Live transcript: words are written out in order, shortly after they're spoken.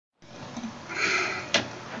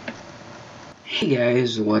Hey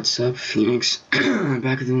guys, what's up? Phoenix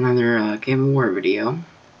back with another Game of War video.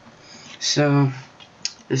 So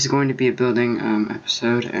this is going to be a building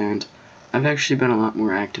episode, and I've actually been a lot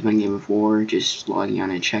more active on Game of War, just logging on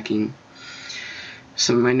and checking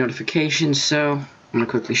some of my notifications. So I'm gonna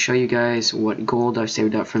quickly show you guys what gold I've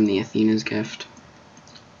saved up from the Athena's gift.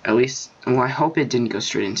 At least, well, I hope it didn't go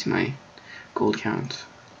straight into my gold count.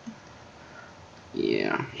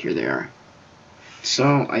 Yeah, here they are.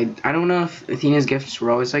 So I don't know if Athena's gifts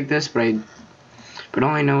were always like this, but all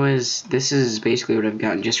I know is this is basically what I've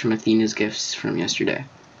gotten just from Athena's gifts from yesterday.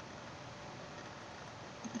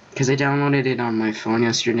 Because I downloaded it on my phone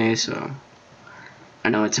yesterday, so I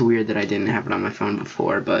know it's weird that I didn't have it on my phone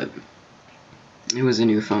before, but it was a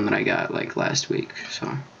new phone that I got like last week.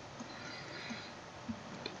 So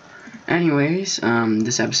anyways,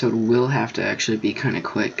 this episode will have to actually be kind of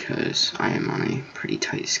quick because I am on a pretty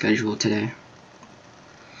tight schedule today.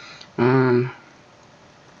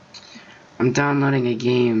 I'm downloading a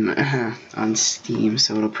game on Steam,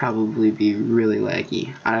 so it'll probably be really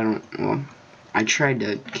laggy. I tried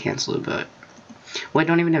to cancel it, but, well, I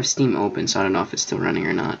don't even have Steam open, so I don't know if it's still running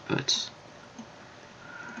or not, but,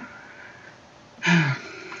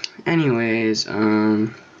 anyways,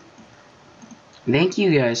 thank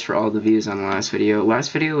you guys for all the views on the last video. Last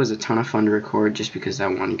video was a ton of fun to record, just because that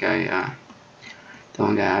one guy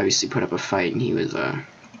obviously put up a fight, and he was,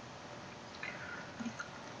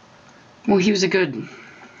 well, he was a good,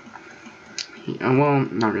 well,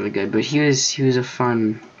 not really good, but he was a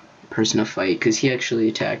fun person to fight, because he actually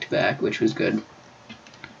attacked back, which was good.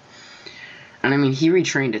 And I mean, he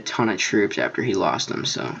retrained a ton of troops after he lost them,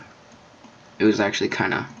 so it was actually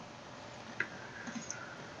kind of,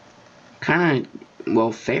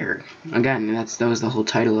 well, fair. Again, that was the whole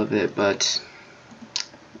title of it, but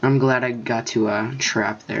I'm glad I got to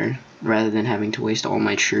trap there, rather than having to waste all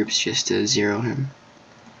my troops just to zero him.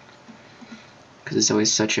 Because it's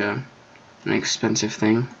always such an expensive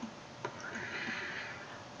thing.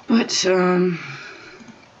 But, again,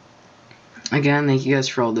 thank you guys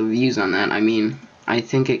for all the views on that. I mean, I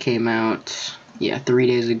think it came out, yeah, 3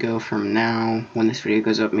 days ago from now, when this video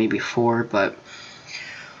goes up, maybe 4, but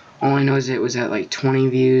all I know is it was at like 20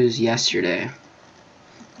 views yesterday.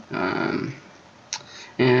 And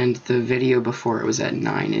the video before it was at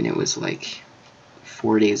 9, and it was like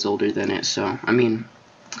 4 days older than it, so, I mean,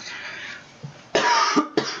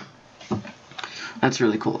 that's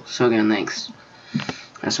really cool. So again, thanks.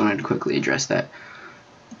 I just wanted to quickly address that.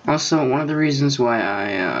 Also, one of the reasons why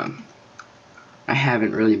I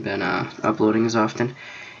haven't really been uploading as often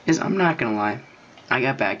is, I'm not gonna lie, I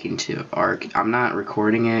got back into Ark. I'm not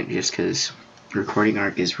recording it just because recording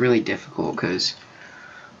Ark is really difficult, because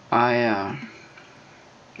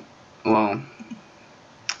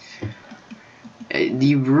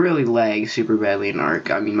you really lag super badly in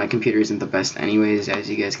Ark. I mean, my computer isn't the best anyways, as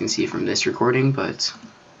you guys can see from this recording, but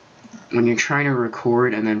when you're trying to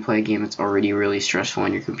record and then play a game that's already really stressful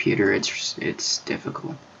on your computer, it's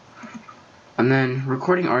difficult. And then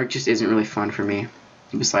recording Ark just isn't really fun for me.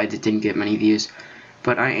 Besides, it didn't get many views.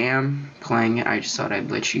 But I am playing it. I just thought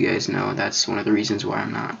I'd let you guys know. That's one of the reasons why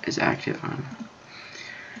I'm not as active on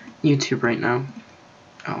YouTube right now.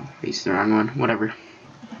 Oh, I used the wrong one. Whatever.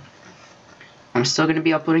 I'm still going to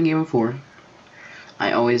be uploading Game of War.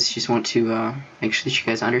 I always just want to make sure that you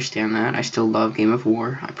guys understand that. I still love Game of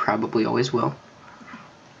War. I probably always will.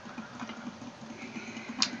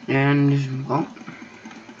 And, well,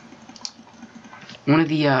 one of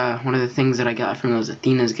the things that I got from those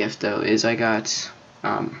Athena's gift, though, is I got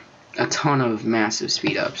a ton of massive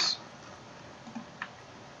speed-ups.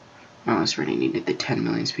 Oh, that's right, I needed the 10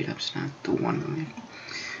 million speed-ups, not the 1 million.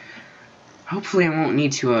 Hopefully I won't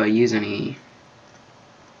need to use any...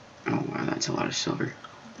 Oh wow, that's a lot of silver.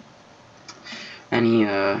 I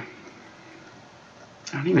don't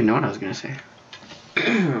even know what I was gonna say.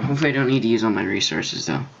 Hopefully I don't need to use all my resources,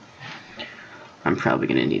 though. I'm probably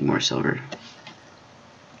gonna need more silver.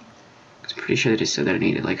 I'm pretty sure they just said that I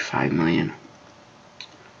needed like 5 million.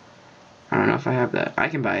 I don't know if I have that. I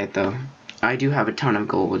can buy it, though. I do have a ton of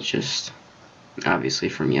gold, just obviously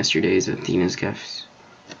from yesterday's Athena's gifts.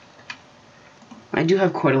 I do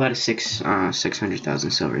have quite a lot of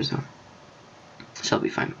 600,000 silvers, though, so I'll be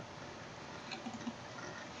fine.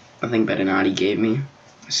 I think Bedinati gave me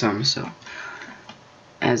some, so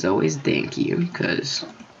as always, thank you, because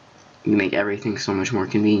you make everything so much more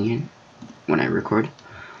convenient when I record.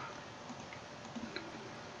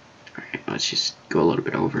 Alright, let's just go a little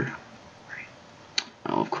bit over.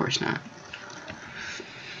 Oh, of course not.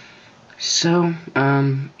 So,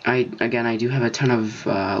 I do have a ton of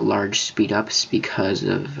large speed ups because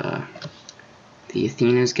of the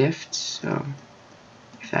Athena's gifts. So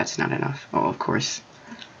that's not enough. Oh, of course.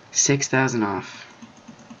 6,000 off.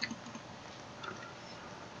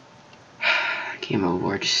 Game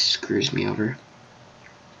over just screws me over.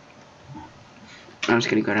 I'm just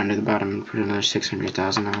gonna go down to the bottom and put another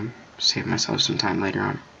 600,000 on. Save myself some time later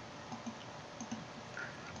on.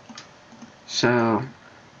 So,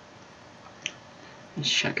 let's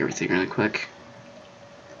check everything really quick.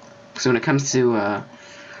 So when it comes to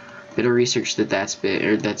bit of research that's big,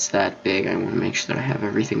 I want to make sure that I have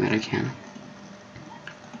everything that I can.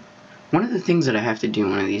 One of the things that I have to do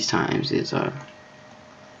one of these times is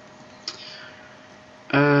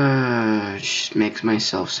just make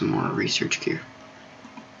myself some more research gear.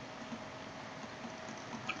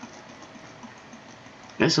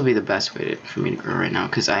 This will be the best way for me to grow right now,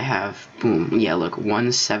 because I have, boom, yeah, look,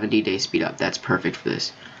 170-day speed up. That's perfect for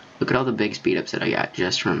this. Look at all the big speed ups that I got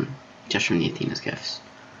just from the Athena's gifts.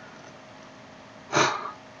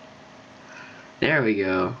 There we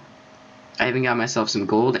go. I even got myself some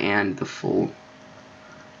gold and the full.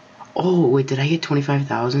 Oh wait, did I get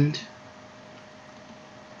 25,000?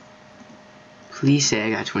 Please say I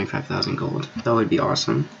got 25,000 gold. That would be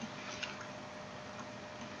awesome.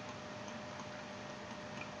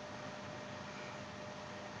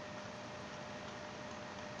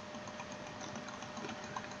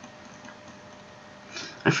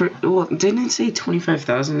 Well, didn't it say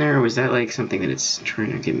 25,000 there, or was that like something that it's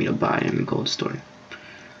trying to get me to buy in the gold store?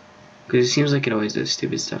 Because it seems like it always does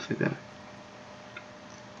stupid stuff like that.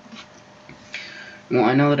 Well,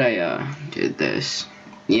 I know that I did this.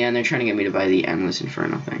 Yeah, and they're trying to get me to buy the Endless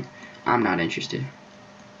Inferno thing. I'm not interested.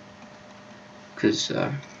 Because,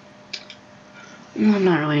 well, I'm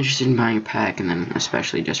not really interested in buying a pack, and then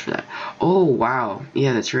especially just for that. Oh, wow.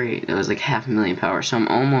 Yeah, that's right. That was like 500,000 power, so I'm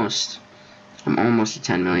almost at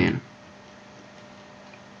 10 million.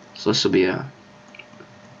 So this will be a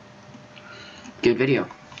good video.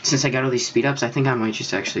 Since I got all these speed ups, I think I might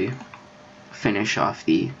just actually finish off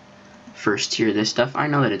the first tier of this stuff. I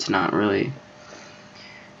know that it's not really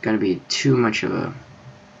gonna be too much of a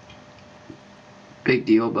big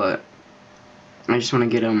deal, but I just want to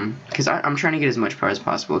get them, because I'm trying to get as much power as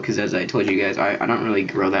possible, because as I told you guys, I don't really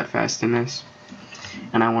grow that fast in this,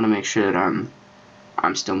 and I want to make sure that I'm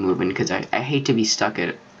still moving, because I hate to be stuck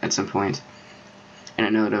at some point. And I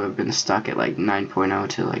know that I've been stuck at like 9.0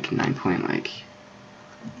 to like 9.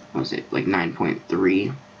 What was it, like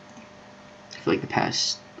 9.3 for like the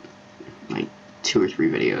past like 2 or 3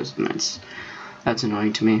 videos, and that's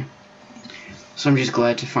annoying to me. So I'm just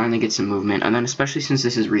glad to finally get some movement, and then especially since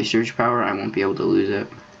this is research power, I won't be able to lose it.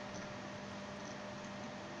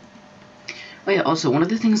 Oh yeah, also one of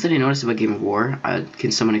the things that I noticed about Game of War,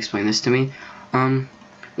 can someone explain this to me?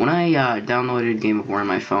 When I downloaded Game of War on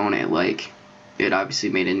my phone, it obviously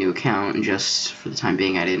made a new account, and just for the time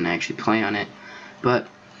being I didn't actually play on it. But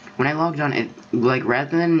when I logged on, it, like,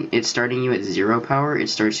 rather than it starting you at 0 power, it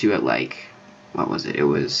starts you at like, what was it? It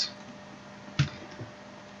was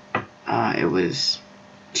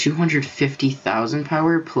 250,000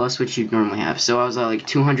 power plus what you'd normally have. So I was at like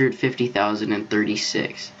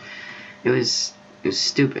 250,036. It was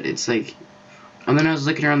stupid. It's like, and then I was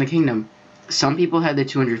looking around the kingdom. Some people had the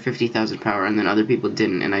 250,000 power, and then other people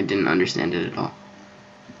didn't, and I didn't understand it at all.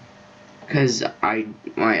 Because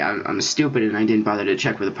I'm stupid, and I didn't bother to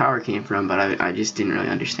check where the power came from, but I just didn't really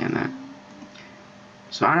understand that.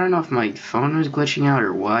 So I don't know if my phone was glitching out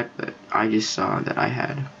or what, but I just saw that I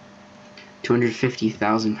had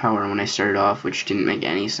 250,000 power when I started off, which didn't make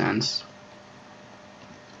any sense.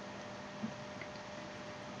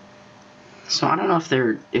 So I don't know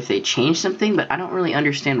if they changed something, but I don't really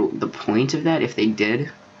understand the point of that if they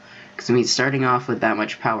did. Because I mean, starting off with that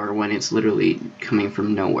much power when it's literally coming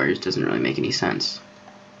from nowhere, it doesn't really make any sense.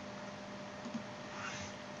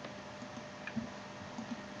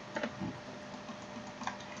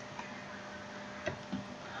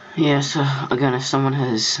 Yeah, so again, if someone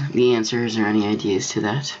has the answers or any ideas to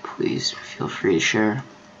that, please feel free to share.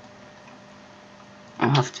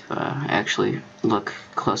 I'll have to actually look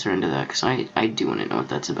closer into that, because I do want to know what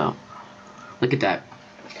that's about. Look at that.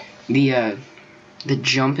 The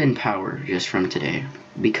jump in power just from today,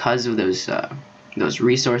 because of those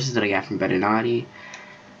resources that I got from Bedinati,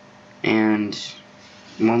 and,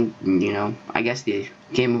 well, you know, I guess the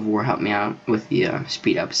Game of War helped me out with the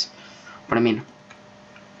speed ups. But I mean,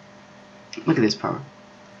 look at this power.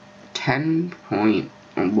 Almost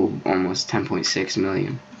 10.6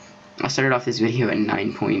 million. I started off this video at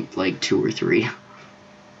 9.2 or 3.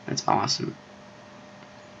 That's awesome.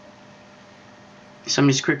 So I'm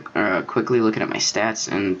just quickly looking at my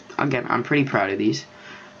stats, and again, I'm pretty proud of these.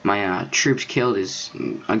 My troops killed is,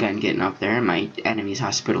 again, getting up there. My enemies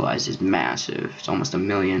hospitalized is massive. It's almost 1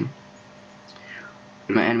 million.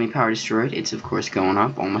 My enemy power destroyed, it's of course going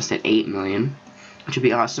up, almost at 8 million. Which would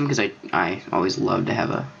be awesome, because I always love to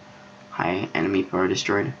have a high enemy power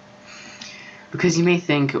destroyed. Because you may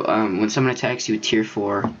think, when someone attacks you with tier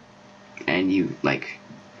 4, and you, like,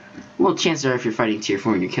 well, chances are if you're fighting tier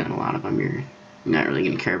 4 and you're killing a lot of them, you're not really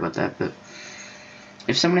going to care about that, but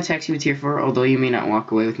if someone attacks you with tier 4, although you may not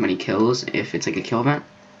walk away with many kills, if it's like a kill event,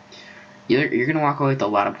 you're going to walk away with a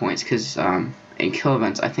lot of points, because in kill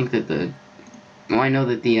events, I think that I know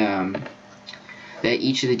that that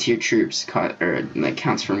each of the tier troops that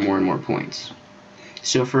counts for more and more points.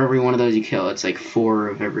 So for every one of those you kill, it's like 4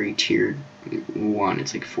 of every tier 1.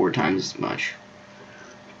 It's like 4 times as much.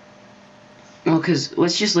 Well, because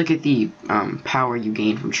let's just look at the power you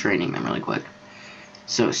gain from training them really quick.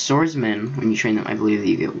 So swordsmen, when you train them, I believe that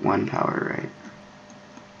you get 1 power, right?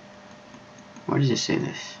 Why does it say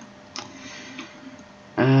this?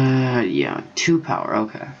 Yeah, 2 power.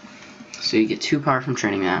 Okay. So you get 2 power from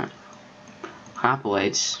training that.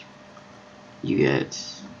 Hoplites, you get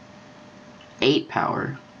 8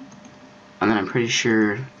 power, and then I'm pretty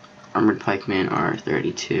sure armored pikemen are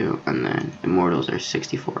 32, and then immortals are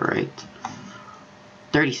 64, right?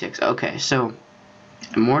 36. Okay, so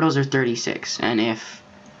immortals are 36, and if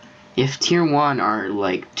tier 1 are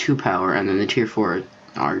like 2 power, and then the tier 4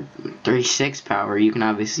 are 36 power, you can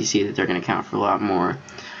obviously see that they're going to count for a lot more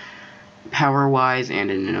power-wise and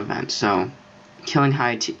in an event. So killing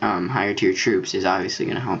higher tier troops is obviously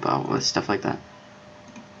going to help out with stuff like that.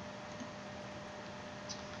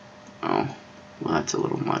 Oh, well, that's a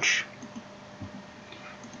little much.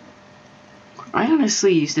 I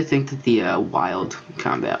honestly used to think that the wild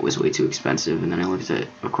combat was way too expensive, and then I looked at,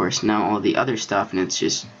 of course, now all the other stuff, and it's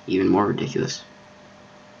just even more ridiculous.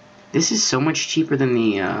 This is so much cheaper than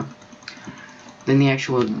the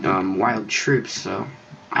actual wild troops, so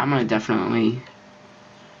I'm gonna definitely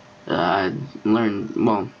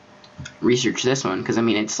research this one, because I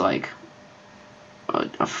mean it's like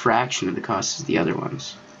a fraction of the cost of the other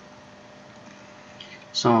ones.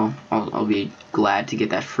 So I'll be glad to get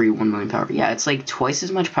that free 1 million power. Yeah, it's like twice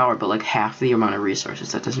as much power, but like half the amount of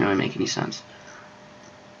resources. That doesn't really make any sense.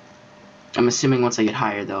 I'm assuming once I get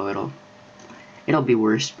higher, though, it'll be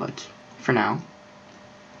worse. But for now, I'm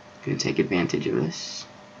gonna take advantage of this.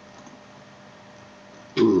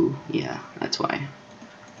 Ooh, yeah, that's why.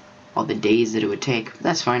 All the days that it would take. But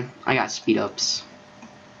that's fine. I got speed ups.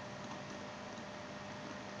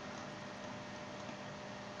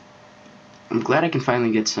 I'm glad I can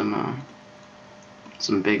finally get some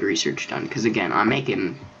big research done, because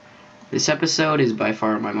again, this episode is by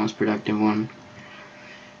far my most productive one.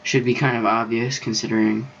 Should be kind of obvious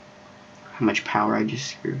considering how much power I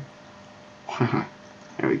just screwed.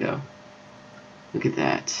 There we go. Look at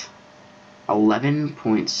that.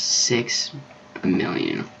 11.6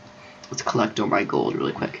 million. Let's collect all my gold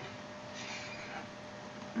really quick.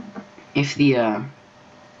 If the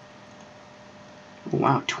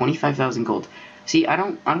wow, 25,000 gold. See, I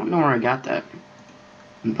don't know where I got that,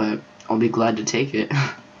 but I'll be glad to take it.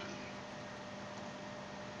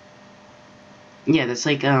 Yeah, that's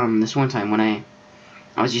like this one time when I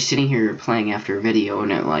was just sitting here playing after a video,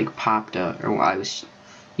 and it like popped up, or I was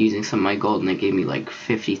using some of my gold, and it gave me like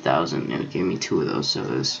 50,000. It gave me 2 of those, so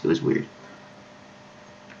it was weird.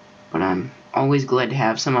 But I'm always glad to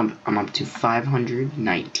have some. I'm up to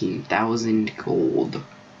 519,000 gold.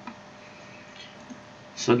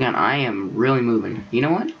 So again, I am really moving. You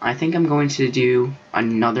know what? I think I'm going to do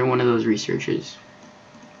another one of those researches,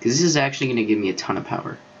 because this is actually going to give me a ton of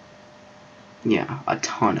power. Yeah, a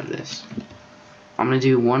ton of this. I'm going to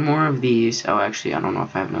do one more of these. Oh, actually, I don't know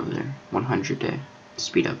if I have another 100 day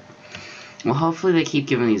speed up. Well, hopefully they keep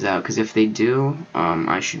giving these out, because if they do,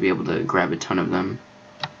 I should be able to grab a ton of them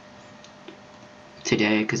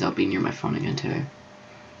today, because I'll be near my phone again today.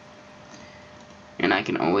 And I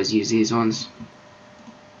can always use these ones.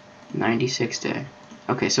 96 day.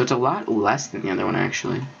 Okay, so it's a lot less than the other one,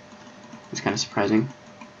 actually. It's kind of surprising.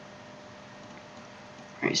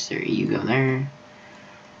 Alright, so there you go there.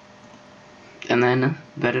 And then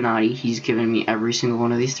Vetinati, he's given me every single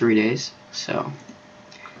one of these 3 days. So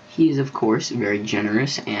he is, of course, very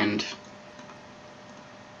generous and,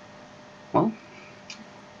 well,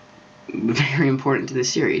 very important to the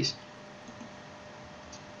series.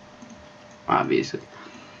 Obviously.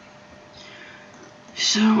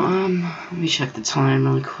 So, let me check the time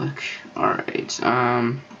really quick. Alright,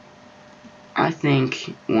 I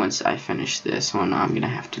think once I finish this one, I'm gonna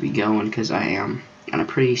have to be going, because I am on a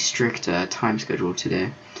pretty strict time schedule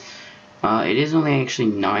today. It is only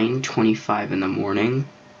actually 9:25 in the morning,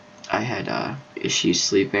 I had issues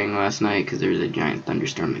sleeping last night because there was a giant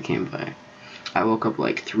thunderstorm that came by. I woke up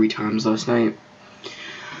like 3 times last night,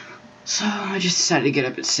 so I just decided to get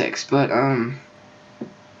up at 6. But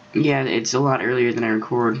yeah, it's a lot earlier than I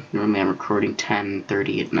record. Normally I'm recording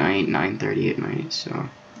 10:30 at night, 9:30 at night. So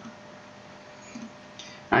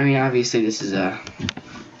I mean, obviously this is a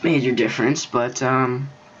major difference, but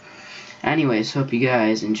anyways, hope you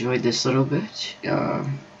guys enjoyed this little bit.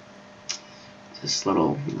 This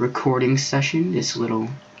little recording session, this little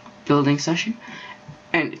building session,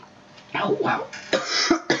 and oh wow,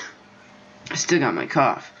 I still got my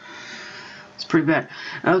cough. It's pretty bad.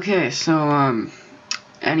 Okay, so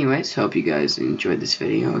anyways, hope you guys enjoyed this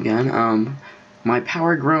video again. My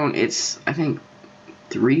power grown, it's I think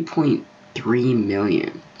 3.3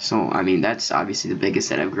 million. So I mean that's obviously the biggest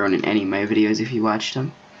that I've grown in any of my videos if you watched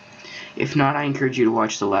them. If not, I encourage you to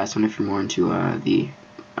watch the last one if you're more into the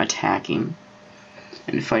attacking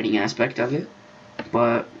and fighting aspect of it.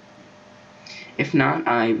 But if not,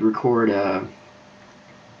 I record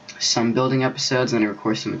some building episodes and I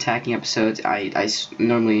record some attacking episodes. I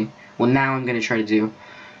normally, well, now I'm going to try to do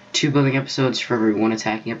 2 building episodes for every 1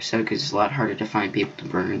 attacking episode because it's a lot harder to find people to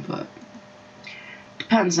burn, but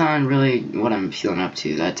depends on really what I'm feeling up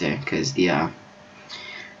to that day, because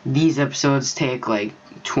these episodes take like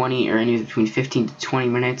 20 or anywhere between 15 to 20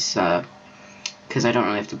 minutes because I don't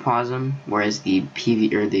really have to pause them, whereas the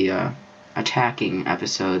PV or the attacking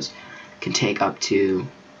episodes can take up to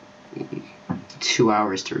 2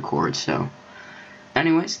 hours to record. So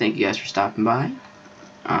anyways, thank you guys for stopping by.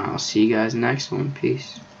 I'll see you guys in the next one.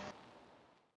 Peace.